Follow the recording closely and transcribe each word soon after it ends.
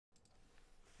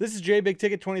This is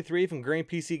JBigTicket23 from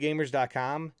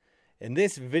GreenPCGamers.com. In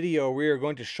this video, we are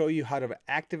going to show you how to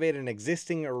activate an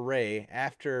existing array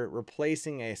after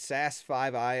replacing a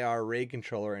SAS-5 array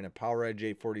controller in a Poweredge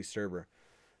 840 server.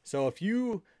 So if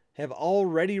you have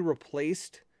already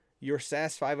replaced your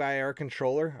SAS-5 IR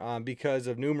controller because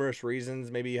of numerous reasons,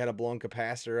 maybe you had a blown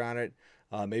capacitor on it,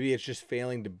 maybe it's just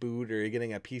failing to boot, or you're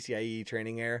getting a PCIe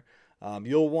training error,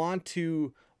 you'll want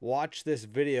to watch this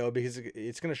video because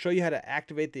it's going to show you how to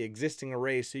activate the existing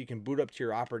array so you can boot up to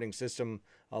your operating system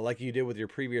like you did with your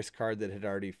previous card that had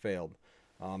already failed.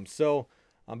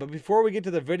 But before we get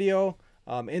to the video,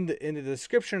 in the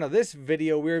description of this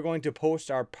video, we're going to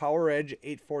post our Poweredge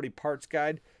 840 parts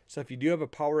guide. So if you do have a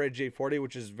Poweredge 840,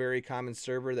 which is a very common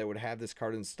server that would have this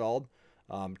card installed,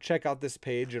 check out this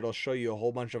page. It'll show you a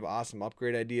whole bunch of awesome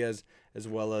upgrade ideas, as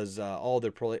well as all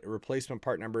the replacement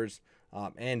part numbers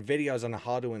and videos on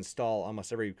how to install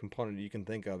almost every component you can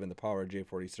think of in the Poweredge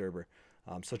 840 server.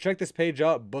 So check this page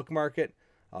out, bookmark it,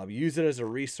 use it as a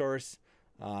resource,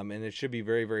 and it should be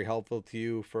very, very helpful to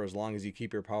you for as long as you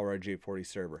keep your Poweredge 840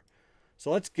 server.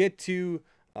 So let's get to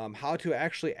how to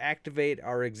actually activate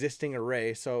our existing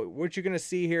array. So what you're going to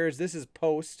see here is this is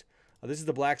post. This is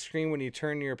the black screen when you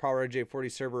turn your Poweredge 840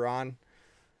 server on,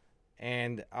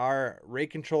 and our array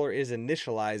controller is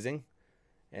initializing.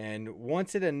 And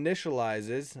once it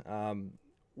initializes,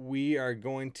 we are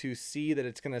going to see that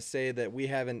it's going to say that we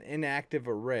have an inactive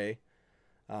array.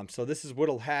 So this is what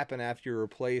will happen after you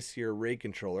replace your array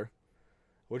controller,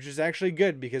 which is actually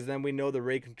good because then we know the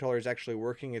array controller is actually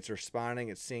working, it's responding,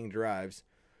 it's seeing drives.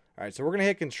 All right, so we're going to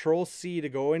hit Control-C to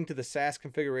go into the SAS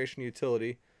configuration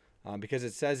utility because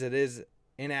it says it is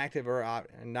inactive or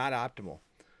not optimal.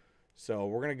 So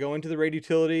we're going to go into the RAID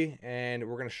utility and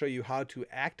we're going to show you how to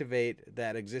activate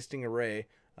that existing array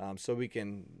so we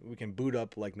can boot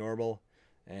up like normal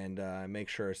and make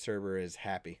sure our server is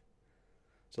happy.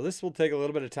 So this will take a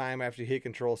little bit of time after you hit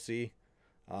Control-C.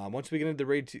 Once we get into the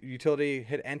RAID utility,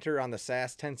 hit Enter on the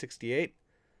SAS 1068,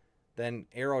 then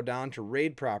arrow down to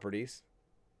RAID Properties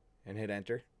and hit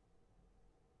Enter.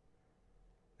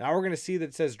 Now we're going to see that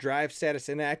it says Drive Status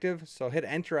Inactive, so hit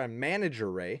Enter on Manage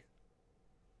Array.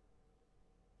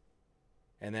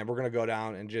 And then we're going to go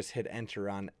down and just hit Enter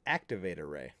on Activate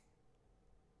Array.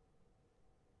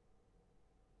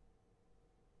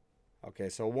 Okay,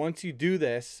 so once you do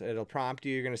this, it'll prompt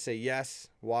you. You're going to say yes,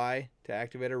 Y to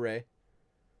activate array.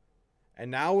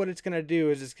 And now what it's going to do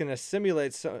is it's going to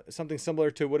simulate something similar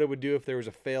to what it would do if there was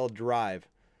a failed drive.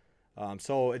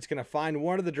 So it's going to find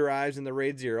one of the drives in the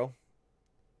RAID 0.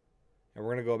 And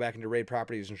we're going to go back into RAID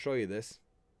Properties and show you this.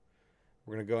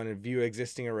 We're going to go in and view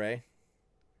existing array.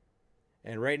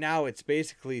 And right now it's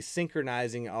basically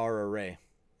synchronizing our array.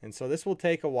 And so this will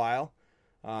take a while.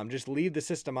 Just leave the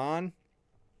system on.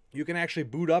 You can actually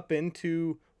boot up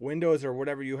into Windows or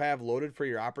whatever you have loaded for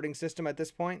your operating system at this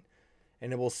point,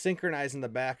 and it will synchronize in the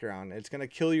background. It's going to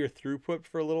kill your throughput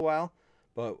for a little while,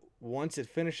 but once it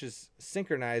finishes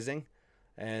synchronizing,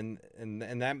 and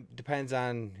that depends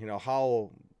on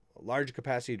how large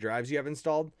capacity drives you have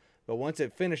installed, but once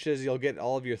it finishes, you'll get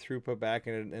all of your throughput back,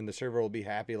 and the server will be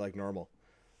happy like normal.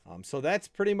 So that's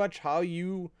pretty much how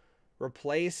you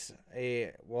replace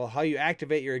how you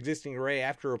activate your existing array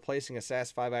after replacing a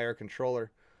SAS-5 IR controller.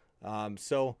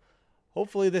 So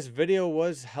hopefully this video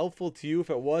was helpful to you. If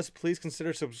it was, please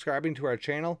consider subscribing to our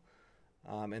channel.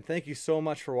 And thank you so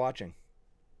much for watching.